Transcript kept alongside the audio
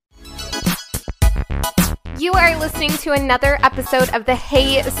You are listening to another episode of the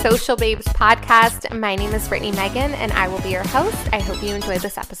Hey Social Babes podcast. My name is Brittany Megan, and I will be your host. I hope you enjoy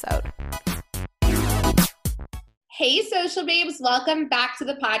this episode. Hey Social Babes, welcome back to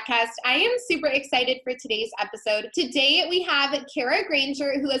the podcast. I am super excited for today's episode. Today we have Kara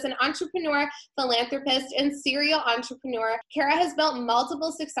Granger, who is an entrepreneur, philanthropist, and serial entrepreneur. Kara has built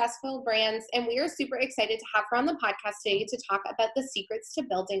multiple successful brands, and we are super excited to have her on the podcast today to talk about the secrets to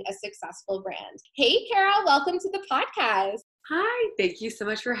building a successful brand. Hey Kara, welcome to the podcast. Hi, thank you so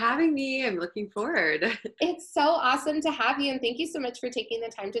much for having me. I'm looking forward. It's so awesome to have you, and thank you so much for taking the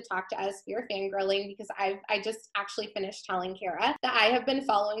time to talk to us. We are fangirling because I just actually finished telling Kara that I have been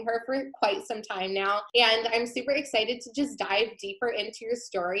following her for quite some time now, and I'm super excited to just dive deeper into your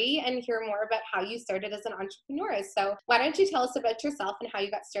story and hear more about how you started as an entrepreneur. So why don't you tell us about yourself and how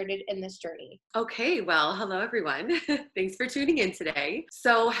you got started in this journey? Okay, well, hello everyone. Thanks for tuning in today.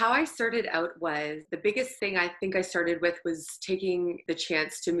 So how I started out was, the biggest thing I think I started with was taking the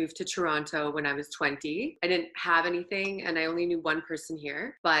chance to move to Toronto when I was 20. I didn't have anything and I only knew one person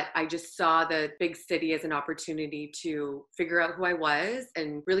here, but I just saw the big city as an opportunity to figure out who I was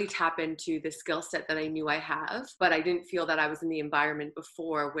and really tap into the skill set that I knew I have, but I didn't feel that I was in the environment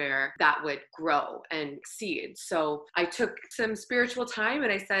before where that would grow and exceed. So I took some spiritual time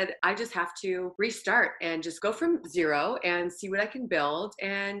and I said, I just have to restart and just go from zero and see what I can build.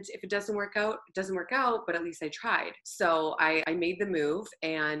 And if it doesn't work out, it doesn't work out, but at least I tried. So I made the move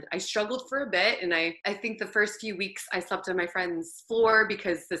and I struggled for a bit. And I think the first few weeks I slept on my friend's floor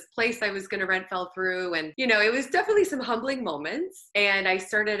because this place I was going to rent fell through. And, you know, it was definitely some humbling moments. And I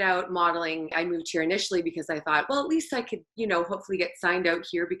started out modeling. I moved here initially because I thought, well, at least I could, you know, hopefully get signed out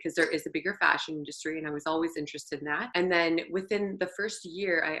here because there is a bigger fashion industry. And I was always interested in that. And then within the first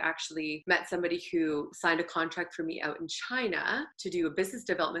year, I actually met somebody who signed a contract for me out in China to do a business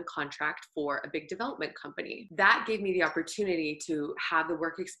development contract for a big development company. That gave me the opportunity to have the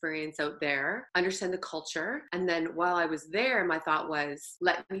work experience out there, understand the culture. And then while I was there, my thought was,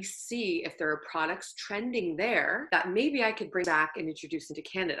 let me see if there are products trending there that maybe I could bring back and introduce into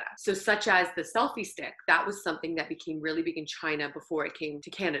Canada. So such as the selfie stick, that was something that became really big in China before it came to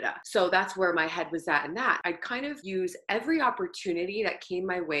Canada. So that's where my head was at in that. I'd kind of use every opportunity that came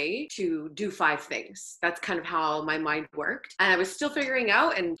my way to do 5 things. That's kind of how my mind worked. And I was still figuring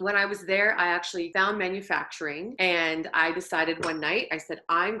out. And when I was there, I actually found manufacturing and I decided one night, I said,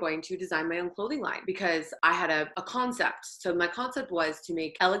 I'm going to design my own clothing line because I had a concept. So my concept was to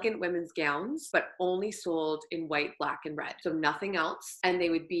make elegant women's gowns, but only sold in white, black, and red. So nothing else. And they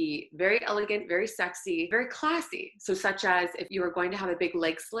would be very elegant, very sexy, very classy. So such as if you were going to have a big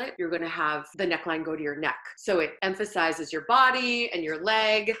leg slit, you're going to have the neckline go to your neck. So it emphasizes your body and your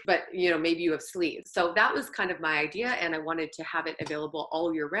leg, but you know, maybe you have sleeves. So that was kind of my idea. And I wanted to have it available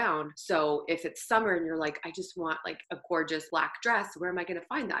all year round. So if it's summer and you're like, I just want like a gorgeous black dress, where am I going to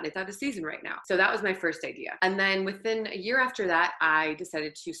find that? It's out of season right now. So that was my first idea. And then within a year after that, I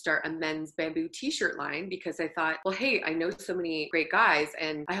decided to start a men's bamboo t-shirt line because I thought, well, hey, I know so many great guys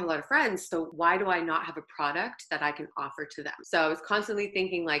and I have a lot of friends. So why do I not have a product that I can offer to them? So I was constantly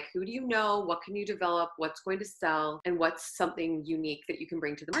thinking like, who do you know? What can you develop? What's going to sell? And what's something unique that you can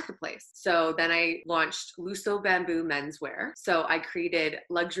bring to the marketplace? So then I launched Luso Bamboo Menswear. So I created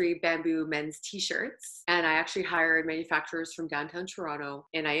luxury bamboo men's t-shirts and I actually hired manufacturers from downtown Toronto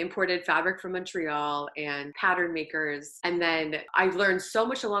and I imported fabric from Montreal and pattern makers. And then I learned so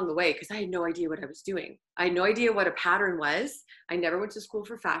much along the way because I had no idea what I was doing. I had no idea what a pattern was. I never went to school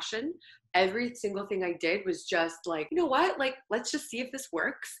for fashion. Every single thing I did was just like, you know what, like, let's just see if this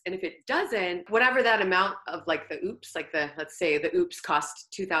works. And if it doesn't, whatever that amount of like the oops, like let's say the oops cost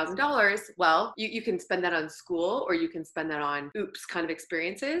 $2,000. Well, you can spend that on school or you can spend that on oops kind of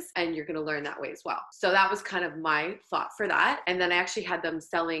experiences and you're going to learn that way as well. So that was kind of my thought for that. And then I actually had them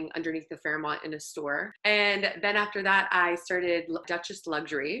selling underneath the Fairmont in a store. And then after that, I started Duchess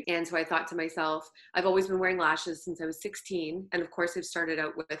Luxury. And so I thought to myself, I've always been wearing lashes since I was 16. And of course, I've started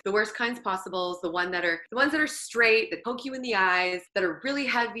out with the worst kinds possible, the ones that are straight, that poke you in the eyes, that are really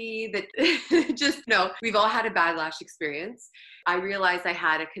heavy, that just, no, we've all had a bad lash experience. I realized I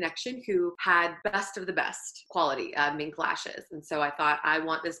had a connection who had best of the best quality mink lashes. And so I thought, I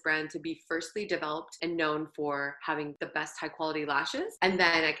want this brand to be firstly developed and known for having the best high quality lashes. And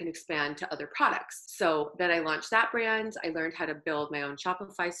then I can expand to other products. So then I launched that brand. I learned how to build my own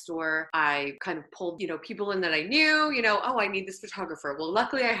Shopify store. I kind of pulled, people in that I knew, oh, I need this photographer. Well,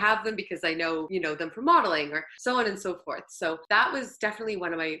 luckily I have them because I know, them from modeling or so on and so forth. So that was definitely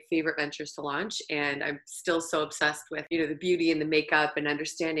one of my favorite ventures to launch. And I'm still so obsessed with, the beauty and the makeup and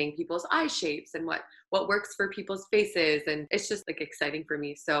understanding people's eye shapes and what works for people's faces. And it's just like exciting for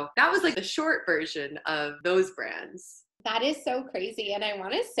me. So that was like the short version of those brands. That is so crazy. And I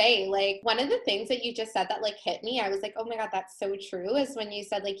want to say, like, one of the things that you just said that like hit me, I was like, oh my God, that's so true, is when you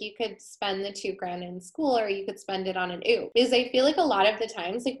said like you could spend the $2,000 in school or you could spend it on an OOP. Because I feel like a lot of the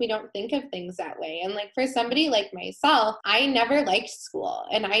times, like, we don't think of things that way. And like for somebody like myself, I never liked school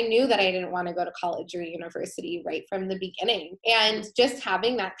and I knew that I didn't want to go to college or university right from the beginning. And just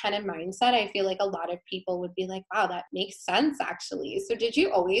having that kind of mindset, I feel like a lot of people would be like, wow, that makes sense actually. So did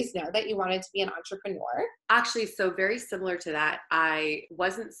you always know that you wanted to be an entrepreneur? Actually, so very similar to that. I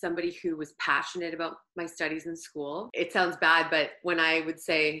wasn't somebody who was passionate about my studies in school. It sounds bad, but when I would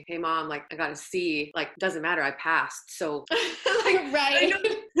say, hey mom, like I got a C, like doesn't matter, I passed. So like, right. I know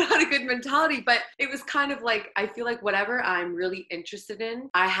it's not a good mentality, but it was kind of like, I feel like whatever I'm really interested in,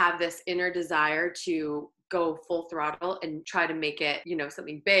 I have this inner desire to go full throttle and try to make it,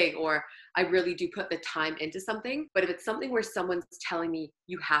 something big, or I really do put the time into something. But if it's something where someone's telling me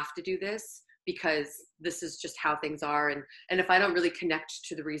you have to do this, because this is just how things are. And if I don't really connect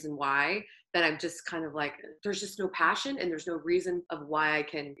to the reason why, then I'm just kind of like, there's just no passion and there's no reason of why I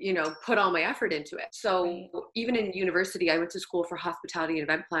can, put all my effort into it. So even in university, I went to school for hospitality and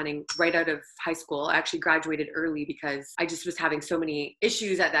event planning right out of high school. I actually graduated early because I just was having so many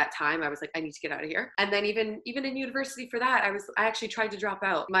issues at that time. I was like, I need to get out of here. And then even in university for that, I actually tried to drop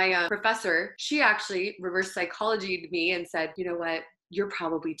out. My professor, she actually reverse psychologied me and said, you know what? You're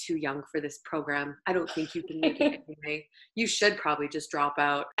probably too young for this program. I don't think you can make it anyway. You should probably just drop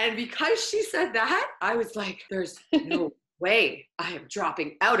out. And because she said that, I was like, there's no way I am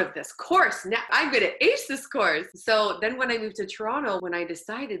dropping out of this course. Now I'm going to ace this course. So then when I moved to Toronto, when I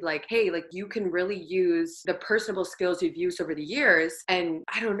decided like, hey, like you can really use the personable skills you've used over the years. And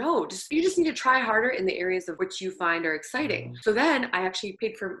I don't know, you just need to try harder in the areas of which you find are exciting. So then I actually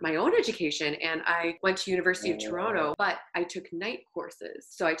paid for my own education and I went to University of Toronto, but I took night courses.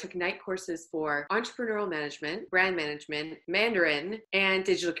 So I took night courses for entrepreneurial management, brand management, Mandarin, and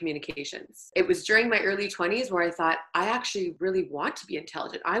digital communications. It was during my early 20s where I thought, I actually really want to be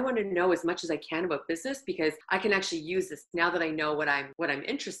intelligent. I want to know as much as I can about business because I can actually use this now that I know what I'm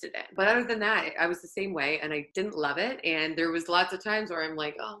interested in. But other than that, I was the same way and I didn't love it. And there was lots of times where I'm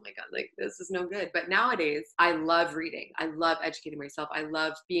like, oh my God, like this is no good. But nowadays I love reading. I love educating myself. I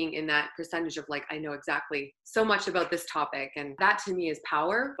love being in that percentage of like, I know exactly so much about this topic. And that to me is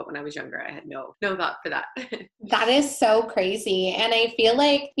power. But when I was younger, I had no thought for that. That is so crazy. And I feel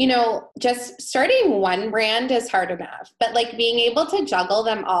like, just starting one brand is hard enough. But like being able to juggle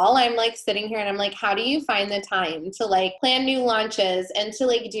them all, I'm like sitting here and I'm like, how do you find the time to like plan new launches and to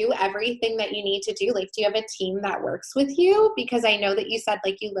like do everything that you need to do? Like, do you have a team that works with you? Because I know that you said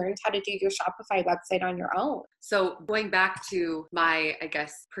like you learned how to do your Shopify website on your own. So going back to my, I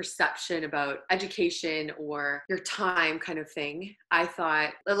guess, perception about education or your time kind of thing, I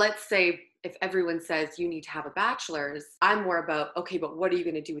thought, let's say if everyone says you need to have a bachelor's, I'm more about, okay, but what are you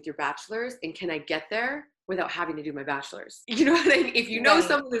going to do with your bachelor's? And can I get there without having to do my bachelor's? You know what I mean? If you know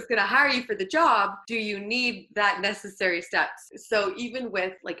someone who's going to hire you for the job, do you need that necessary steps? So even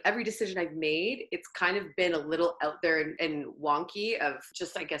with like every decision I've made, it's kind of been a little out there and wonky of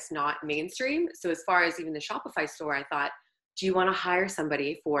just, I guess, not mainstream. So as far as even the Shopify store, I thought, do you want to hire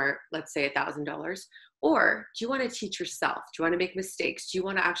somebody for, let's say, $1,000? Or do you want to teach yourself? Do you want to make mistakes? Do you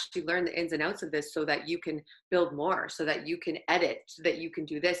want to actually learn the ins and outs of this so that you can build more, so that you can edit, so that you can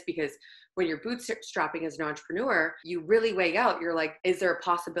do this? Because when you're bootstrapping as an entrepreneur, you really weigh out, you're like, is there a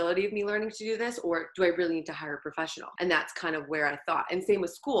possibility of me learning to do this? Or do I really need to hire a professional? And that's kind of where I thought. And same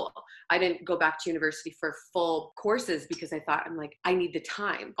with school. I didn't go back to university for full courses because I thought, I'm like, I need the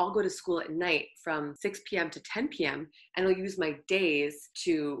time. I'll go to school at night from 6 p.m. to 10 p.m. and I'll use my days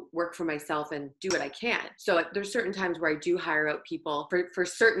to work for myself and do what I can. So there's certain times where I do hire out people for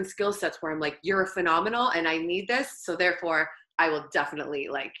certain skill sets where I'm like, you're phenomenal and I need this. So therefore I will definitely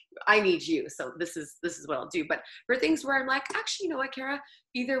I need you. So this is what I'll do. But for things where I'm like, actually, you know what, Kara,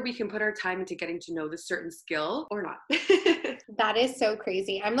 either we can put our time into getting to know this certain skill or not. That is so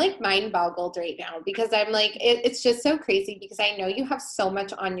crazy. I'm like mind boggled right now because I'm like, it's just so crazy because I know you have so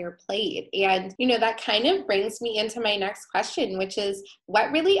much on your plate. And, that kind of brings me into my next question, which is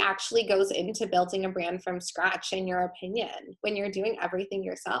what really actually goes into building a brand from scratch, in your opinion, when you're doing everything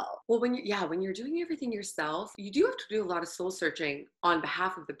yourself? Well, when you're doing everything yourself, you do have to do a lot of soul searching on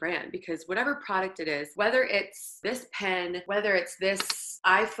behalf of the brand, because whatever product it is, whether it's this pen, whether it's this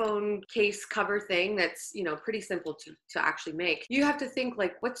iPhone case cover thing that's, pretty simple to actually make. You have to think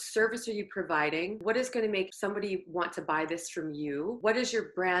like, what service are you providing? What is going to make somebody want to buy this from you? What does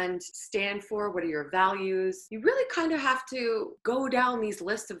your brand stand for? What are your values? You really kind of have to go down these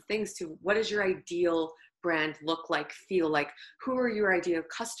lists of things to what is your ideal brand look like, feel like, who are your ideal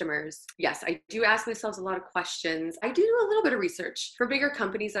customers? Yes, I do ask myself a lot of questions. I do a little bit of research. For bigger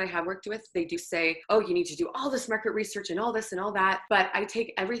companies that I have worked with, they do say, oh, you need to do all this market research and all this and all that. But I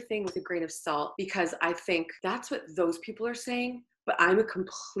take everything with a grain of salt because I think that's what those people are saying, but I'm a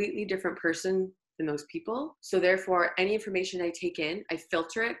completely different person than those people. So therefore, any information I take in, I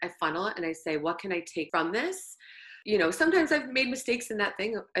filter it, I funnel it, and I say, what can I take from this? Sometimes I've made mistakes in that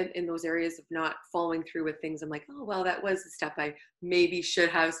thing, in those areas of not following through with things. I'm like, oh, well, that was a step I maybe should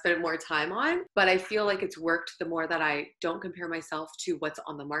have spent more time on. But I feel like it's worked the more that I don't compare myself to what's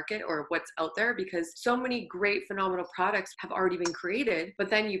on the market or what's out there, because so many great, phenomenal products have already been created, but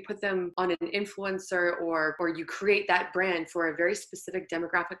then you put them on an influencer or you create that brand for a very specific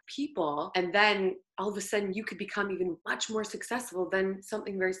demographic people. And then all of a sudden you could become even much more successful than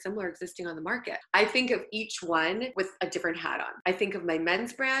something very similar existing on the market. I think of each one with a different hat on. I think of my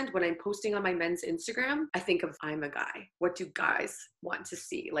men's brand when I'm posting on my men's Instagram. I think of I'm a guy. What do guys want to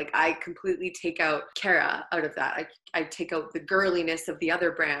see? Like I completely take out Kara out of that. I take out the girliness of the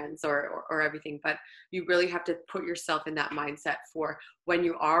other brands or everything, but you really have to put yourself in that mindset for when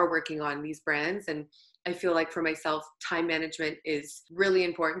you are working on these brands. And I feel like for myself, time management is really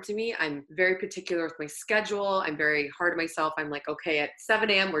important to me. I'm very particular with my schedule. I'm very hard on myself. I'm like, okay, at 7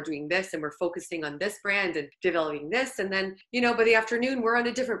 a.m. we're doing this and we're focusing on this brand and developing this. And then, by the afternoon, we're on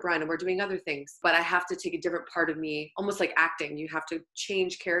a different brand and we're doing other things. But I have to take a different part of me, almost like acting. You have to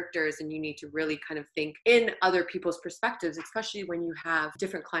change characters and you need to really kind of think in other people's perspectives, especially when you have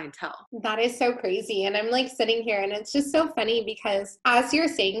different clientele. That is so crazy. And I'm like sitting here and it's just so funny because as you're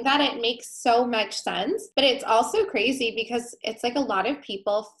saying that, it makes so much sense. But it's also crazy because it's like a lot of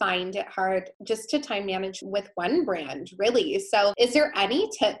people find it hard just to time manage with one brand, really. So is there any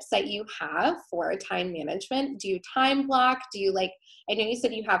tips that you have for time management? Do you time block? Do you I know you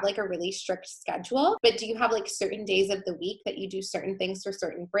said you have like a really strict schedule, but do you have like certain days of the week that you do certain things for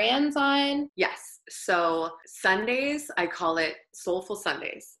certain brands on? Yes. So Sundays, I call it Soulful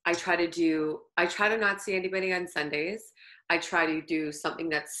Sundays. I try to not see anybody on Sundays. I try to do something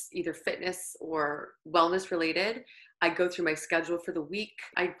that's either fitness or wellness related. I go through my schedule for the week.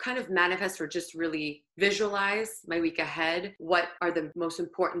 I kind of manifest or just really visualize my week ahead. What are the most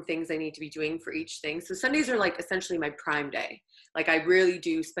important things I need to be doing for each thing? So Sundays are like essentially my prime day. Like I really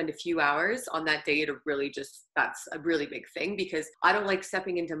do spend a few hours on that day to really that's a really big thing because I don't like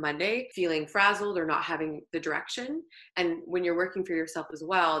stepping into Monday feeling frazzled or not having the direction. And when you're working for yourself as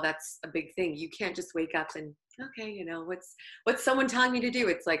well, that's a big thing. You can't just wake up and okay, what's someone telling you to do?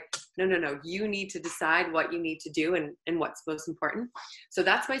 It's like, no. You need to decide what you need to do and what's most important. So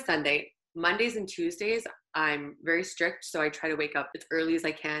that's my Sunday. Mondays and Tuesdays, I'm very strict. So I try to wake up as early as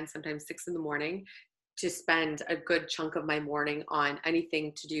I can, sometimes 6 a.m, to spend a good chunk of my morning on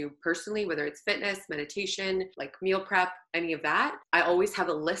anything to do personally, whether it's fitness, meditation, like meal prep, any of that. I always have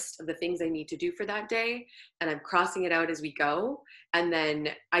a list of the things I need to do for that day, and I'm crossing it out as we go. And then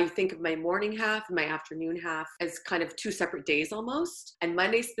I think of my morning half and my afternoon half as kind of 2 separate days almost. And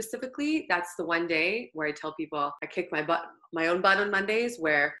Monday specifically, that's the one day where I tell people I kick my own butt on Mondays,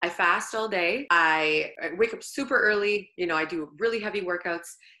 where I fast all day. I wake up super early. I do really heavy workouts,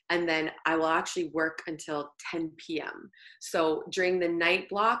 and then I will actually work until 10 p.m. So during the night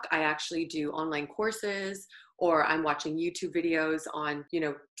block, I actually do online courses, or I'm watching YouTube videos on,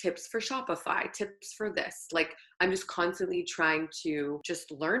 tips for Shopify, tips for this. Like I'm just constantly trying to just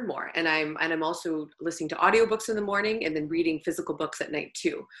learn more. And I'm also listening to audiobooks in the morning and then reading physical books at night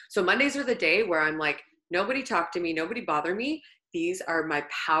too. So Mondays are the day where I'm like, nobody talk to me, nobody bother me. These are my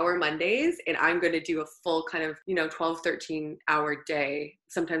power Mondays, and I'm going to do a full kind of, 12, 13 hour day,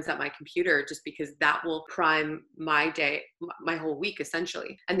 sometimes at my computer, just because that will prime my day, my whole week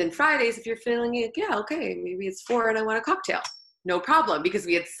essentially. And then Fridays, if you're feeling it, yeah, okay, maybe it's 4 and I want a cocktail. No problem, because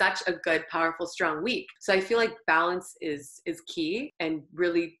we had such a good, powerful, strong week. So I feel like balance is key, and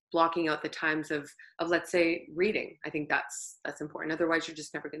really blocking out the times of let's say reading. I think that's important. Otherwise you're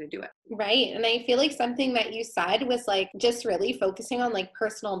just never going to do it. Right. And I feel like something that you said was like just really focusing on like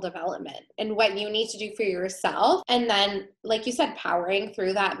personal development and what you need to do for yourself. And then like you said, powering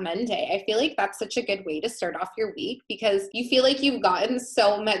through that Monday. I feel like that's such a good way to start off your week because you feel like you've gotten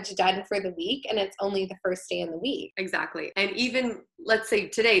so much done for the week and it's only the first day in the week. Exactly. And even let's say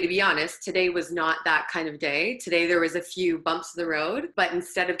today, to be honest, today was not that kind of day. Today there was a few bumps in the road, but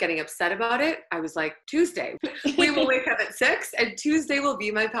instead of getting upset about it, I was like, Tuesday, we will wake up at 6 and Tuesday will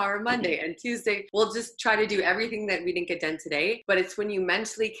be my Power Monday. And Tuesday, we'll just try to do everything that we didn't get done today. But it's when you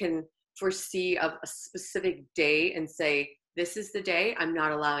mentally can foresee a specific day and say, this is the day. I'm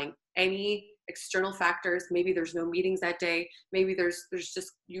not allowing any external factors. Maybe there's no meetings that day. Maybe there's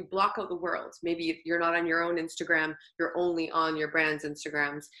just, you block out the world. Maybe you're not on your own Instagram, you're only on your brand's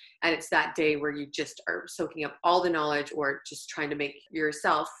Instagrams. And it's that day where you just are soaking up all the knowledge or just trying to make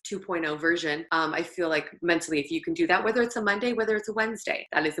yourself 2.0 version. I feel like mentally, if you can do that, whether it's a Monday, whether it's a Wednesday,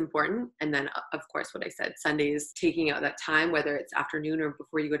 that is important. And then of course, what I said, Sundays, taking out that time, whether it's afternoon or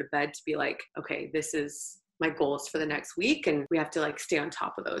before you go to bed, to be like, okay, this is my goals for the next week. And we have to like stay on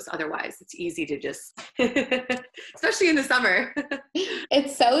top of those. Otherwise it's easy to just, especially in the summer.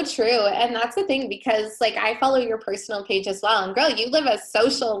 It's so true. And that's the thing, because like I follow your personal page as well. And girl, you live a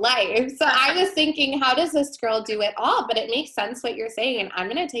social life. So I was thinking, how does this girl do it all? But it makes sense what you're saying. And I'm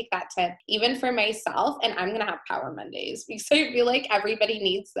going to take that tip even for myself. And I'm going to have Power Mondays because I feel like everybody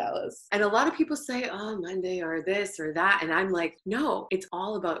needs those. And a lot of people say, oh, Monday or this or that. And I'm like, no, it's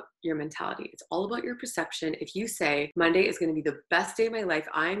all about your mentality. It's all about your perception. If you say Monday is going to be the best day of my life,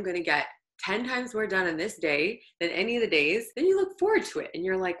 I'm going to get 10 times more done on this day than any of the days, then you look forward to it. And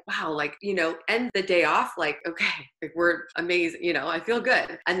you're like, wow, like, end the day off, like, okay, like we're amazing. I feel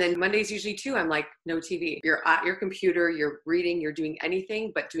good. And then Mondays usually too, I'm like, no TV. You're at your computer, you're reading, you're doing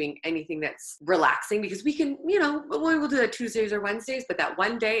anything, but doing anything that's relaxing, because we can, we'll do that Tuesdays or Wednesdays, but that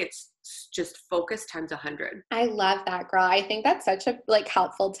one day it's just focus times 100. I love that, girl. I think that's such a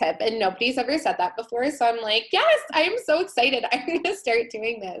helpful tip, and nobody's ever said that before. So I'm like, yes, I am so excited. I'm going to start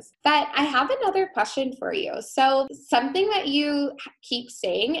doing this. But I have another question for you. So something that you keep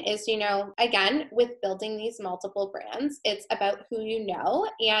saying is, again, with building these multiple brands, it's about who you know.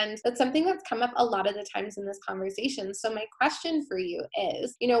 And that's something that's come up a lot of the times in this conversation. So my question for you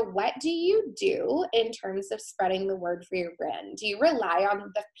is, what do you do in terms of spreading the word for your brand? Do you rely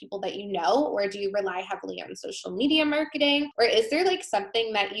on the people that you know, or do you rely heavily on social media marketing? Or is there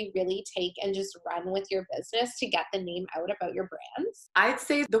something that you really take and just run with your business to get the name out about your brands? I'd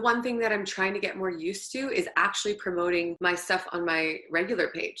say the one thing that I'm trying to get more used to is actually promoting my stuff on my regular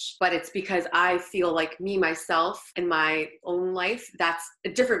page. But it's because I feel like me, myself, and my own life, that's a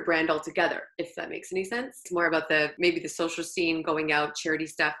different brand altogether, if that makes any sense. It's more about maybe the social scene, going out, charity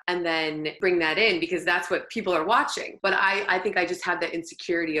stuff, and then bring that in because that's what people are watching. But I think I just have that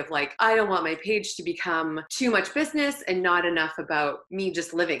insecurity of I don't want my page to become too much business and not enough about me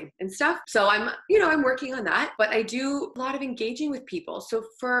just living and stuff. So I'm working on that, but I do a lot of engaging with people. So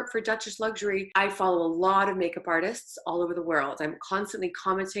for Duchess Luxury, I follow a lot of makeup artists all over the world. I'm constantly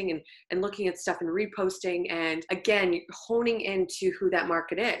commenting and looking at stuff and reposting, and again, honing into who that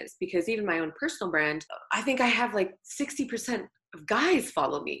market is, because even my own personal brand, I think I have 60% of guys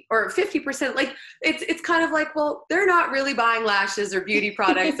follow me, or 50%. It's kind of well, they're not really buying lashes or beauty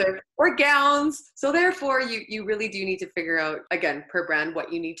products or gowns. So therefore you really do need to figure out, again, per brand,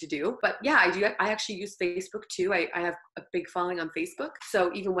 what you need to do. But yeah, I actually use Facebook too. I have a big following on Facebook.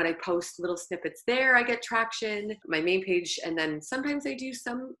 So even when I post little snippets there, I get traction, my main page. And then sometimes I do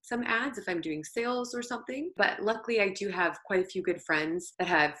some ads if I'm doing sales or something. But luckily I do have quite a few good friends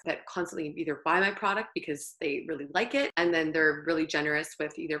that constantly either buy my product because they really like it, and then they're really generous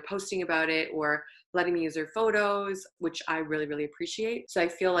with either posting about it or letting me use their photos, which I really, really appreciate. So I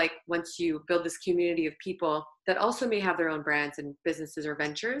feel like once you build this community of people that also may have their own brands and businesses or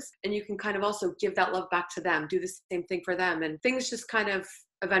ventures, and you can kind of also give that love back to them, do the same thing for them, and things just kind of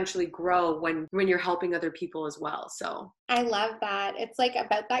eventually grow when you're helping other people as well. So I love that. It's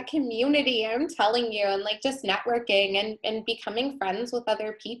about that community, I'm telling you, and just networking and becoming friends with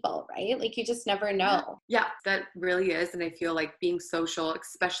other people, right? You just never know. Yeah, that really is. And I feel like being social,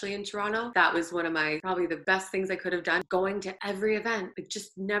 especially in Toronto, that was one of probably the best things I could have done. Going to every event,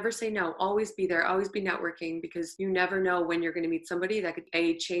 just never say no, always be there, always be networking, because you never know when you're going to meet somebody that could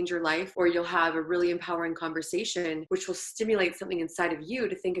change your life, or you'll have a really empowering conversation, which will stimulate something inside of you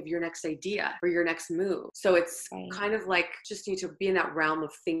to think of your next idea or your next move. So it's kind of just need to be in that realm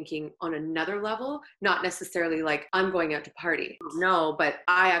of thinking on another level, not necessarily I'm going out to party. No, but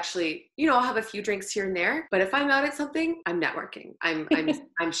I actually, I'll have a few drinks here and there, but if I'm out at something, I'm networking.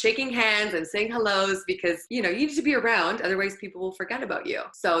 I'm shaking hands, I'm saying hellos, because, you need to be around. Otherwise people will forget about you.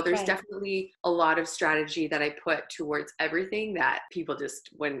 So there's definitely a lot of strategy that I put towards everything that people just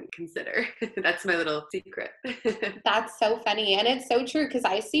wouldn't consider. That's my little secret. That's so funny. And it's so true, because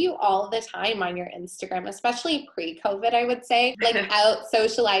I see you all the time on your Instagram, especially pre-COVID. it, I would say, like out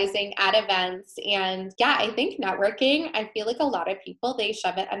socializing at events. And yeah, I think networking, I feel like a lot of people, they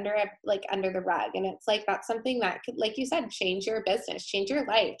shove it under the rug. And it's like, that's something that could, like you said, change your business, change your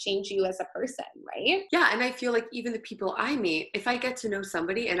life, change you as a person, right? Yeah. And I feel like even the people I meet, if I get to know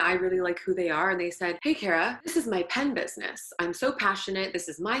somebody and I really like who they are and they said, hey, Kara, this is my pen business. I'm so passionate. This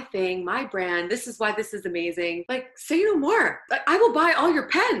is my thing, my brand. This is why this is amazing. Like, say no more. Like, I will buy all your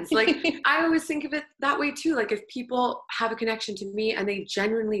pens. Like, I always think of it that way too. Like, if people have a connection to me and they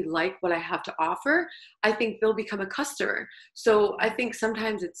genuinely like what I have to offer, I think they'll become a customer. So I think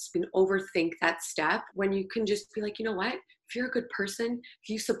sometimes it's been overthink that step when you can just be like, you know what? If you're a good person, if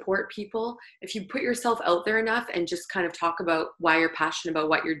you support people, if you put yourself out there enough and just kind of talk about why you're passionate about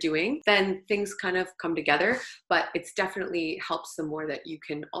what you're doing, then things kind of come together. But it's definitely helps the more that you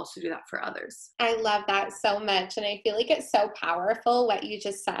can also do that for others. I love that so much. And I feel like it's so powerful what you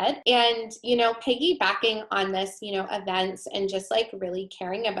just said. And, piggybacking on this, events and just like really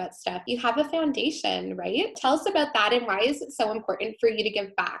caring about stuff, you have a foundation, right? Tell us about that and why is it so important for you to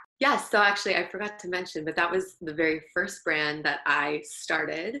give back? Yes. So actually, I forgot to mention, but that was the very first brand that I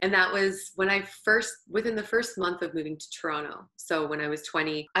started. And that was when within the first month of moving to Toronto. So when I was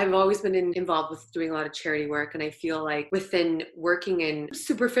 20, I've always been involved with doing a lot of charity work. And I feel like within working in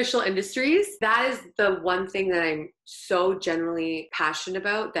superficial industries, that is the one thing that I'm so generally passionate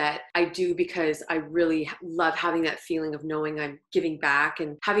about, that I do because I really love having that feeling of knowing I'm giving back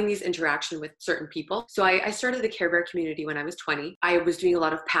and having these interaction with certain people. So I started the Care Bear community when I was 20. I was doing a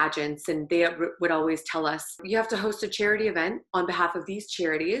lot of pageants and they would always tell us, you have to host a charity event on behalf of these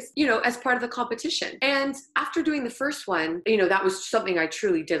charities, as part of the competition. And after doing the first one, that was something I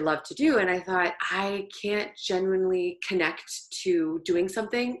truly did love to do. And I thought, I can't genuinely connect to doing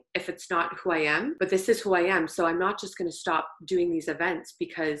something if it's not who I am, but this is who I am. So I'm not just going to stop doing these events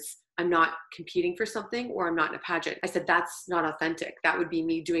because I'm not competing for something or I'm not in a pageant. I said, that's not authentic. That would be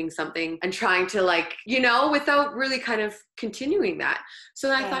me doing something and trying to without really kind of continuing that.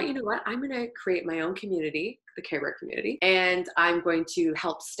 So I thought, you know what, I'm going to create my own community, the Care Bear community, and I'm going to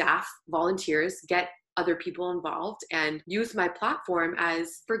help staff, volunteers, get other people involved and use my platform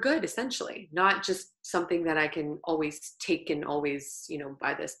as for good, essentially, not just something that I can always take and always,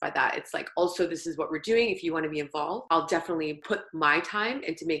 buy this, buy that. It's like, also, this is what we're doing. If you want to be involved, I'll definitely put my time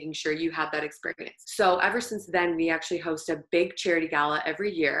into making sure you have that experience. So ever since then, we actually host a big charity gala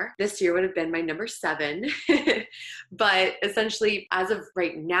every year. This year would have been my number 7. But essentially, as of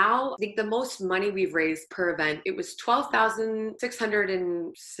right now, I think the most money we've raised per event, it was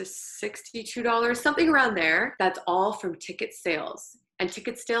 $12,662, something around there. That's all from ticket sales. And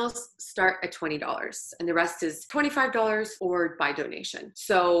ticket sales start at $20 and the rest is $25 or by donation.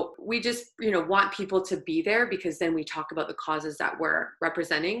 So we just, want people to be there because then we talk about the causes that we're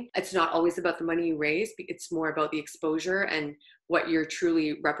representing. It's not always about the money you raise. It's more about the exposure and what you're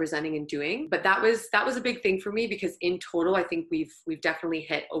truly representing and doing. But that was a big thing for me because in total, I think we've definitely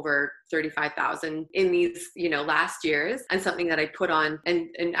hit over 35,000 in these, last years, and something that I put on. And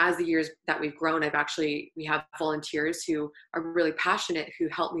as the years that we've grown, we have volunteers who are really passionate, who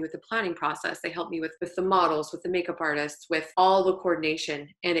help me with the planning process. They help me with the models, with the makeup artists, with all the coordination.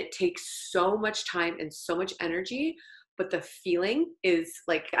 And it takes so much time and so much energy. But the feeling is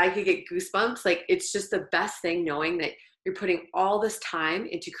like, I could get goosebumps. Like, it's just the best thing knowing that you're putting all this time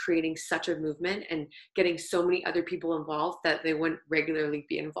into creating such a movement and getting so many other people involved that they wouldn't regularly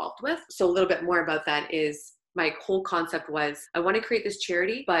be involved with. So a little bit more about that is my whole concept was I want to create this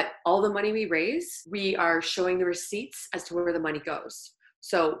charity, but all the money we raise, we are showing the receipts as to where the money goes.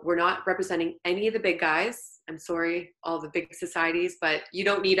 So we're not representing any of the big guys. I'm sorry, all the big societies, but you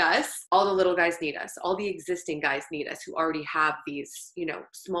don't need us. All the little guys need us. All the existing guys need us who already have these,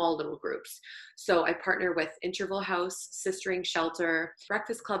 small little groups. So I partner with Interval House, Sistering Shelter,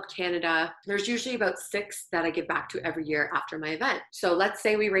 Breakfast Club Canada. There's usually about 6 that I give back to every year after my event. So let's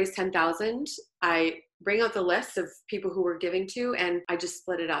say we raise 10,000. I bring out the list of people who we're giving to, and I just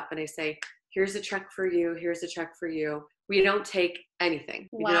split it up and I say, here's a check for you. Here's a check for you. We don't take anything.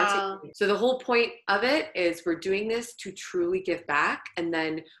 We do not take anything. So the whole point of it is we're doing this to truly give back. And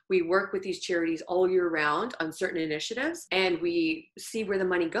then we work with these charities all year round on certain initiatives and we see where the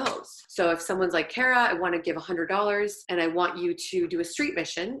money goes. So if someone's like, Kara, I want to give $100 and I want you to do a street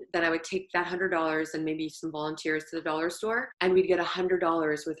mission, then I would take that $100 and maybe some volunteers to the dollar store and we'd get $100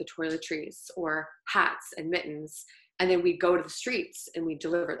 worth of toiletries or hats and mittens. And then we'd go to the streets and we'd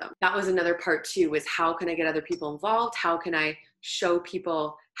deliver them. That was another part too, was how can I get other people involved? How can I show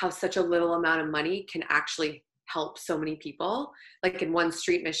people how such a little amount of money can actually help so many people? Like in one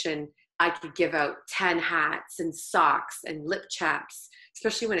street mission, I could give out 10 hats and socks and lip chaps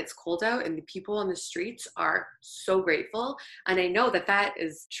especially when it's cold out, and the people on the streets are so grateful. And I know that that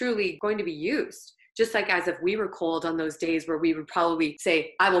is truly going to be used. Just like as if we were cold on those days where we would probably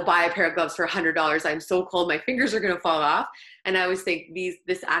say, I will buy a pair of gloves for $100. I'm so cold, my fingers are going to fall off. And I always think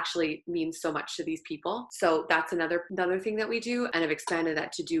this actually means so much to these people. So that's another thing that we do. And I've expanded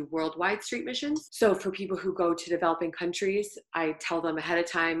that to do worldwide street missions. So for people who go to developing countries, I tell them ahead of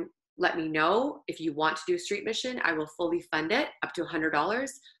time, let me know if you want to do a street mission. I will fully fund it up to $100,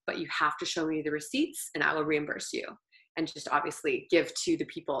 but you have to show me the receipts and I will reimburse you. And just obviously give to the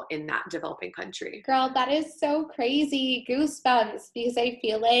people in that developing country. Girl, that is so crazy. Goosebumps, because I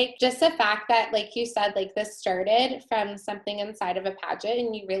feel like just the fact that, like you said, like this started from something inside of a pageant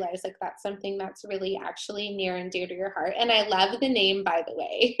and you realize like that's something that's really actually near and dear to your heart. And I love the name, by the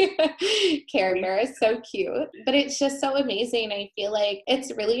way. Care Bear is so cute, but it's just so amazing. I feel like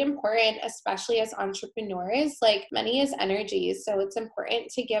it's really important, especially as entrepreneurs, like money is energy. So it's important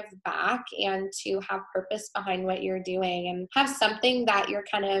to give back and to have purpose behind what you're doing and have something that you're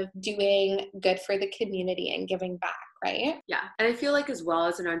kind of doing good for the community and giving back, right? Yeah. And I feel like as well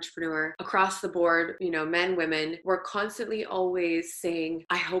as an entrepreneur across the board, men, women, we're constantly always saying,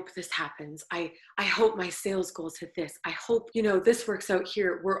 I hope this happens. I hope my sales goals hit this. I hope, this works out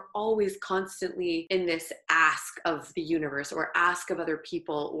here. We're always constantly in this ask of the universe or ask of other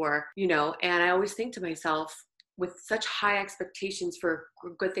people or, and I always think to myself, with such high expectations for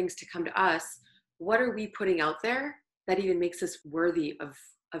good things to come to us, what are we putting out there that even makes us worthy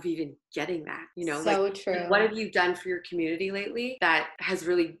of even getting that, So true. What have you done for your community lately that has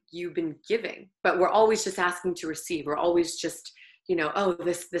really you been giving? But we're always just asking to receive. We're always just, oh,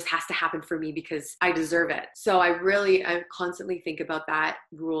 this has to happen for me because I deserve it. So I constantly think about that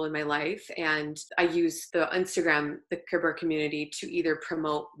rule in my life. And I use the Instagram, the Care Bear community, to either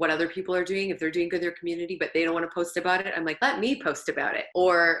promote what other people are doing, if they're doing good in their community, but they don't want to post about it. I'm like, let me post about it.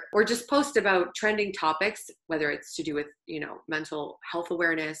 Or just post about trending topics, whether it's to do with, mental health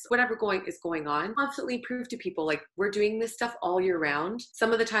awareness, whatever is going on. Constantly prove to people like we're doing this stuff all year round.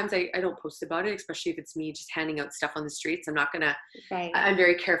 Some of the times I don't post about it, especially if it's me just handing out stuff on the streets. I'm not going to Right. I'm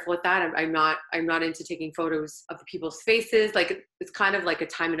very careful with that. I'm not into taking photos of the people's faces. Like it's kind of like a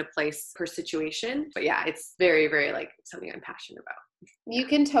time and a place per situation. But yeah, it's very, very like something I'm passionate about. You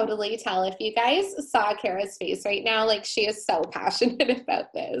can totally tell if you guys saw Kara's face right now, like she is so passionate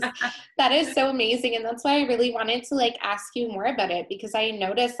about this. That is so amazing. And that's why I really wanted to like ask you more about it, because I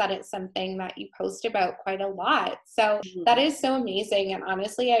noticed that it's something that you post about quite a lot. So that is so amazing. And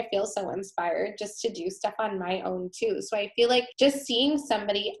honestly, I feel so inspired just to do stuff on my own too. So I feel like just seeing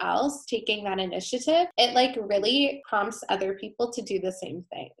somebody else taking that initiative, it like really prompts other people to do the same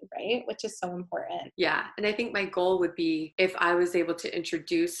thing, right? Which is so important. Yeah. And I think my goal would be if I was able to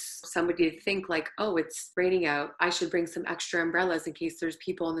introduce somebody to think like, oh, it's raining out, I should bring some extra umbrellas in case there's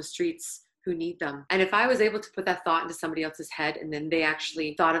people on the streets who need them. And if I was able to put that thought into somebody else's head and then they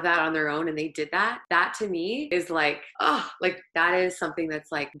actually thought of that on their own and they did that, that to me is like, oh, like that is something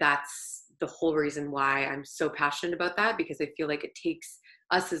that's like, that's the whole reason why I'm so passionate about that, because I feel like it takes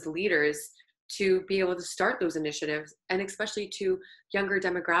us as leaders to be able to start those initiatives, and especially to younger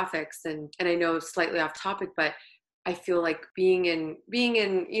demographics. And I know slightly off topic, but I feel like being in,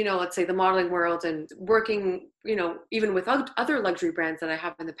 let's say the modeling world and working, even with other luxury brands that I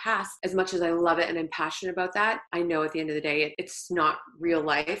have in the past, as much as I love it and I'm passionate about that, I know at the end of the day, it's not real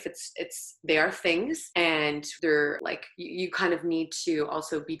life. They are things, and they're like, you kind of need to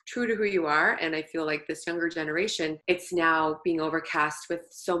also be true to who you are. And I feel like this younger generation, it's now being overcast with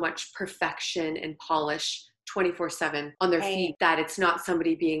so much perfection and polish 24/7 on their feet, that it's not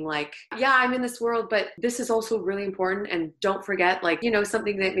somebody being like, yeah, I'm in this world, but this is also really important. And don't forget, like,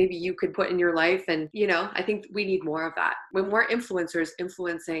 something that maybe you could put in your life. And, I think we need more of that. When more influencers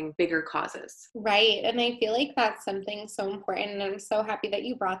influencing bigger causes. Right. And I feel like that's something so important. And I'm so happy that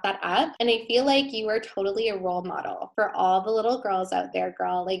you brought that up. And I feel like you are totally a role model for all the little girls out there,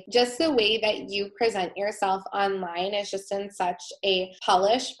 girl. Like just the way that you present yourself online is just in such a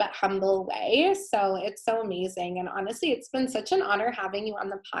polished but humble way. So it's so amazing. And honestly, it's been such an honor having you on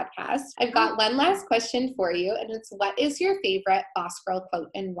the podcast. I've got one last question for you, and it's, what is your favorite Boss Girl quote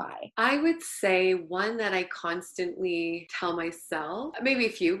and why? I would say one that I constantly tell myself, maybe a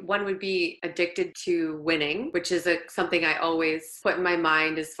few. One would be addicted to winning, which is something I always put in my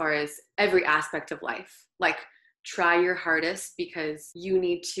mind as far as every aspect of life. Like, try your hardest because you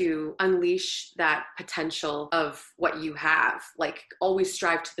need to unleash that potential of what you have. Like, always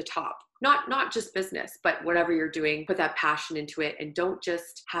strive to the top. Not just business, but whatever you're doing, put that passion into it and don't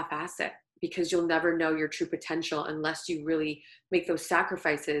just half-ass it, because you'll never know your true potential unless you really make those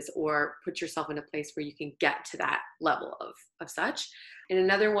sacrifices or put yourself in a place where you can get to that level of such. And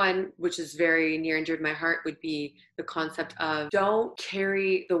another one, which is very near and dear to my heart, would be the concept of don't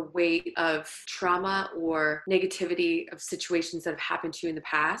carry the weight of trauma or negativity of situations that have happened to you in the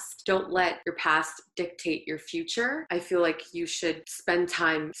past. Don't let your past dictate your future. I feel like you should spend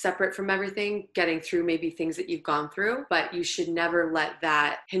time separate from everything, getting through maybe things that you've gone through, but you should never let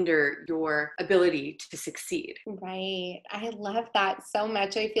that hinder your ability to succeed. Right. I love that so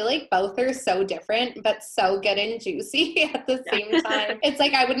much. I feel like both are so different, but so good and juicy at the same time. It's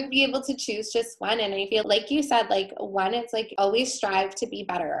like I wouldn't be able to choose just one. And I feel like you said, like one, it's like always strive to be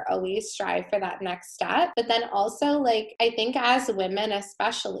better, always strive for that next step. But then also, like, I think as women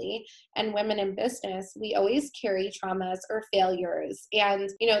especially, and women in business, we always carry traumas or failures. And,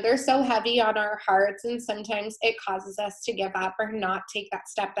 you know, they're so heavy on our hearts. And sometimes it causes us to give up or not take that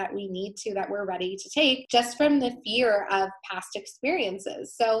step that we need to, that we're ready to take, just from the fear of past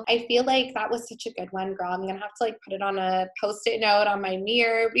experiences. So I feel like that was such a good one, girl. I'm going to have to like put it on a Post-it note on my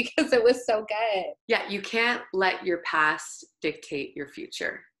mirror because it was so good. Yeah, you can't let your past dictate your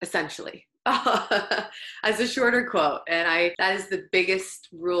future, essentially. As a shorter quote. And that is the biggest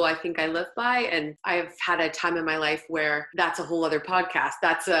rule I think I live by. And I've had a time in my life where that's a whole other podcast.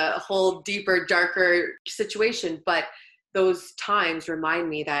 That's a whole deeper, darker situation. But those times remind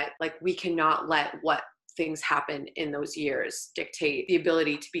me that like we cannot let what things happen in those years dictate the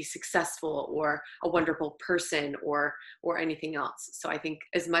ability to be successful or a wonderful person or anything else. So I think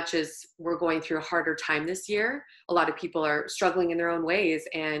as much as we're going through a harder time this year, a lot of people are struggling in their own ways,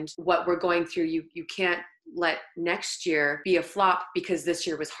 and what we're going through, you can't let next year be a flop because this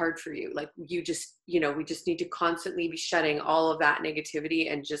year was hard for you. Like you just, we just need to constantly be shedding all of that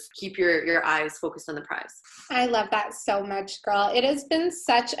negativity and just keep your eyes focused on the prize. I love that so much, girl. It has been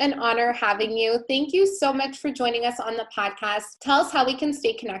such an honor having you. Thank you so much for joining us on the podcast. Tell us how we can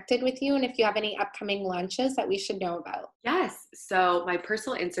stay connected with you and if you have any upcoming launches that we should know about. Yes. So my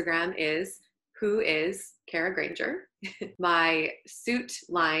personal Instagram is Who is Kara Granger. My suit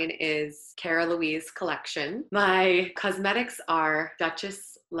line is Kara Louise Collection. My cosmetics are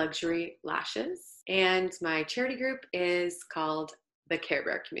Duchess Luxury Lashes. And my charity group is called the Care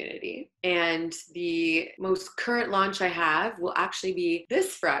Bear Community. And the most current launch I have will actually be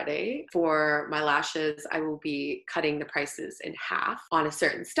this Friday. For my lashes, I will be cutting the prices in half on a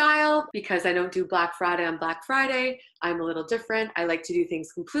certain style because I don't do Black Friday on Black Friday. I'm a little different. I like to do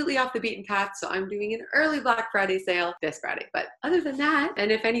things completely off the beaten path. So I'm doing an early Black Friday sale this Friday. But other than that,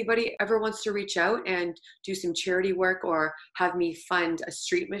 and if anybody ever wants to reach out and do some charity work or have me fund a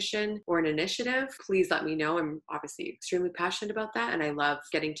street mission or an initiative, please let me know. I'm obviously extremely passionate about that. And I love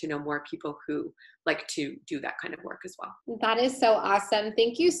getting to know more people who like to do that kind of work as well. That is so awesome.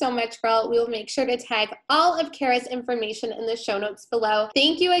 Thank you so much, girl. We will make sure to tag all of Kara's information in the show notes below.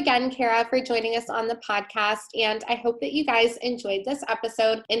 Thank you again, Kara, for joining us on the podcast. And I hope that you guys enjoyed this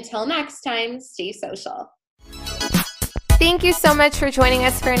episode. Until next time, stay social. Thank you so much for joining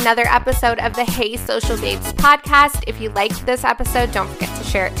us for another episode of the Hey Social Babes podcast. If you liked this episode, don't forget to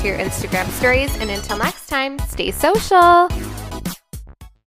share it to your Instagram stories. And until next time, stay social.